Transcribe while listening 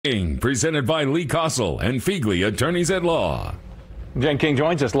King, presented by Lee Kossel and Feigley Attorneys at Law. Jen King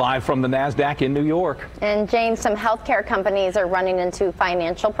joins us live from the NASDAQ in New York. And Jane, some healthcare companies are running into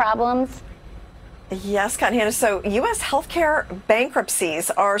financial problems. Yes, Scott and Hannah. So U.S. healthcare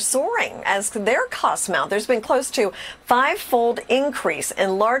bankruptcies are soaring as their costs mount. There's been close to five-fold increase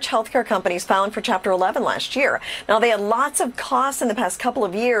in large healthcare companies filing for Chapter 11 last year. Now, they had lots of costs in the past couple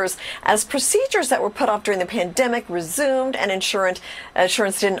of years as procedures that were put off during the pandemic resumed, and insurance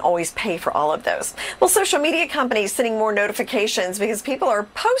didn't always pay for all of those. Well, social media companies sending more notifications because people are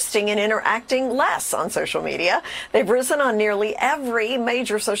posting and interacting less on social media. They've risen on nearly every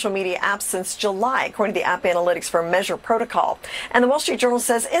major social media app since July, according to the app analytics firm Measure Protocol. And the Wall Street Journal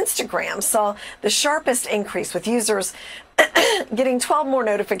says Instagram saw the sharpest increase, with users getting 12 more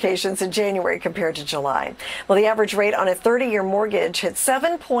notifications in January compared to July. Well, the average rate on a 30-year mortgage hit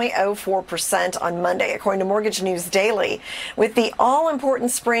 7.04% on Monday, according to Mortgage News Daily. With the all-important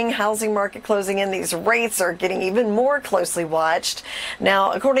spring housing market closing in, these rates are getting even more closely watched.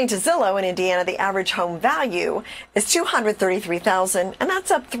 Now, according to Zillow in Indiana, the average home value is $233,000, and that's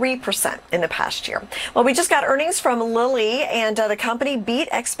up 3% in the past year. Well, we just got earnings from Lilly, and the company beat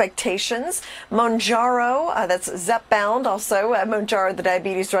expectations. Mounjaro, that's Zepbound, also Mounjaro, the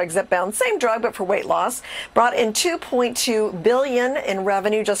diabetes drug, Zepbound, same drug but for weight loss, brought in $2.2 billion in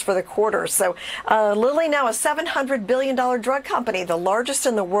revenue just for the quarter. So Lilly now a $700 billion drug company, the largest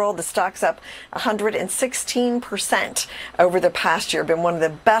in the world. The stock's up 116% over the past year, been one of the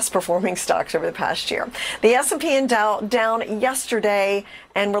best performing stocks over the past year. The S&P and Dow down yesterday,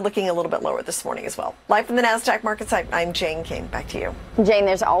 and we're looking a little bit lower this morning as well. Live from the NASDAQ markets, I'm Jane King. Back to you. Jane,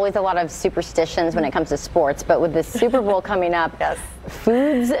 there's always a lot of superstitions when it comes to sports, but with the Super Bowl coming up, yes,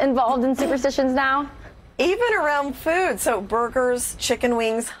 foods involved in superstitions now? Even around food. So burgers, chicken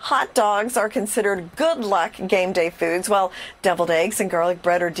wings, hot dogs are considered good luck game day foods, while deviled eggs and garlic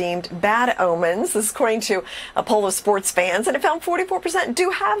bread are deemed bad omens. This is according to a poll of sports fans, and it found 44%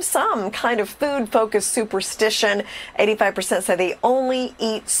 do have some kind of food-focused superstition. 85% say they only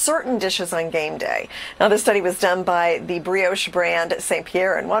eat certain dishes on game day. Now, this study was done by the brioche brand St.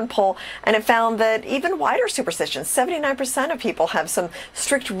 Pierre in one poll, and it found that even wider superstitions, 79% of people have some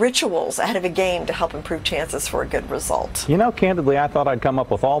strict rituals ahead of a game to help improve chances for a good result. You know, candidly, I thought I'd come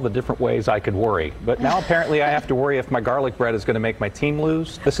up with all the different ways I could worry, but now apparently I have to worry if my garlic bread is going to make my team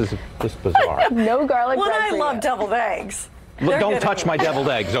lose. This is just bizarre. No garlic bread. Well, I love deviled eggs. Look, don't touch my deviled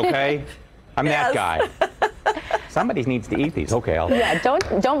eggs, okay? I'm Yes. that guy. Somebody needs to eat these. Okay, Yeah,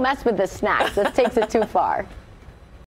 don't mess with the snacks. This takes it too far.